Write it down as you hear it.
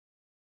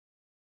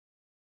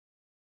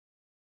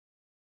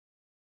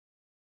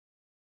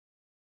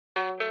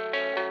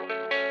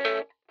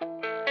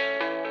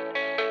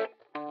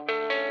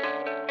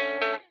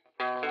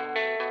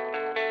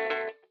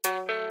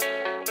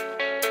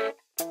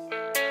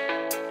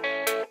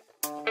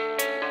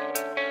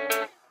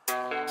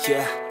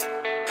Yeah,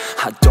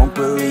 I don't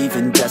believe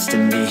in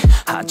destiny,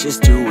 I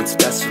just do what's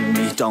best for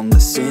me. Don't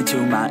listen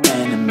to my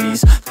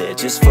enemies, they're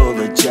just full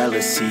of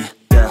jealousy.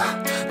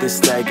 Yeah,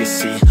 this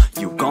legacy,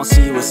 you gon'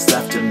 see what's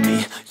left of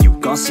me. You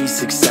gon' see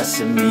success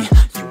in me,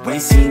 you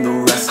ain't seen the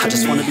rest of me. I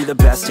just wanna be the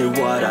best at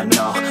what I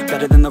know,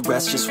 better than the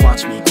rest, just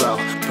watch me grow.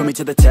 Put me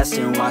to the test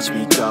and watch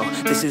me go.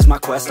 This is my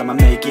quest, I'ma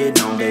make it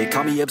known. They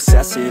call me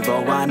obsessive,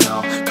 oh I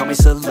know. Call me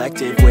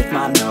selective with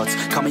my notes,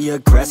 call me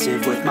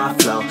aggressive with my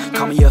flow.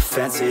 Call me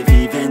offensive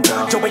even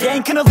though yo, I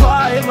ain't gonna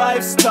lie,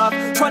 life's tough.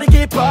 Try to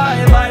get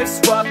by, life's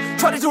rough.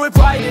 Try to do it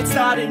right, it's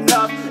not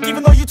enough.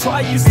 Even though you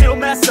try, you still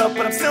mess up.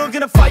 But I'm still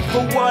gonna fight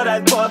for what I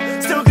love,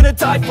 still gonna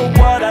die for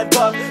what I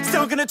love,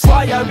 still gonna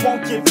try, I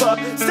won't give up,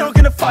 still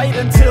gonna fight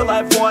until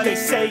I've won. They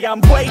say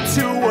I'm way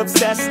too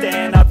obsessed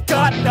and I've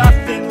got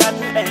nothing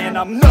left, and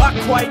I'm not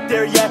quite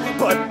there yet,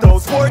 but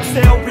those words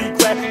they'll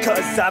regret.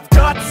 Cause I've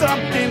got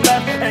something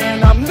left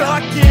and I'm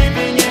not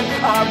giving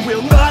in. I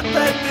will not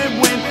let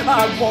them win,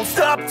 I won't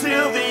stop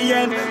till the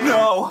end,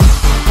 no.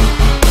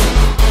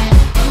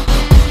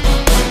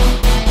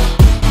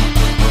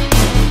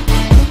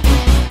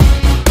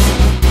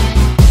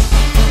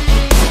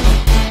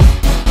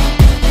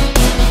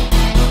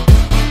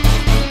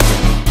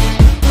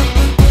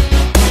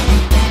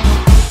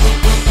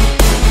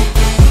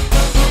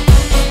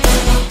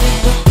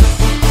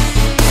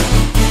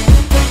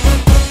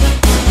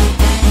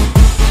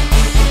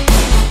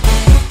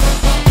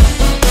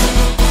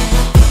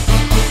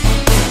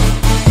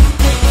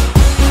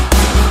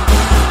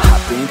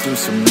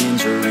 Some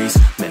injuries,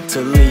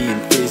 mentally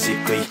and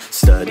physically.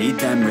 Studied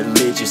them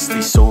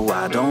religiously so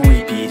I don't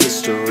repeat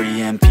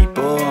history. And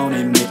people won't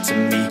admit to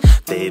me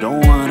they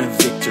don't want a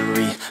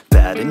victory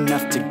bad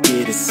enough to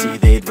get a C.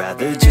 They'd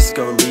rather just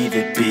go leave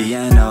it be.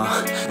 And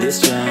oh,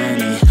 this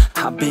journey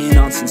I've been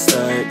on since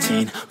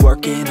 13,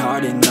 working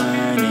hard and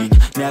learning,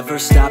 never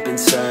stopping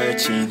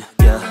searching.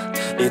 Yeah,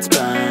 it's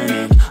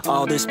burning,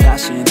 all this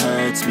passion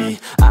hurts me.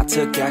 I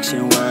took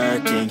action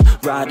working,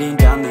 writing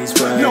down these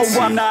words. No,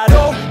 I'm not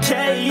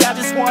okay, I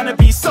just wanna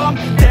be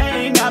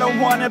something. I don't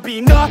wanna be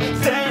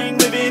nothing,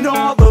 living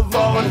all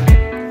alone.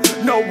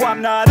 No,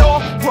 I'm not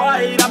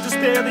alright, I'm just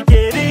barely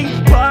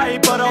getting by.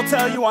 But I'll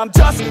tell you I'm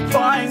just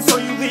fine, so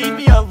you leave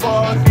me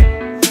alone.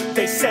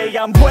 They say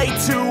I'm way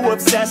too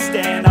obsessed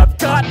and I've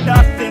got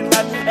nothing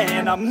left,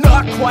 and I'm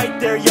not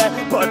quite there yet,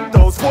 but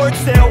those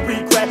words they'll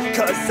regret.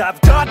 Cause I've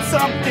got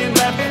something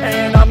left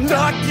and I'm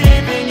not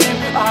giving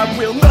in. I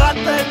will not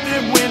let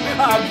them win,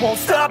 I won't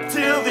stop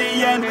till the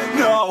end,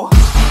 no.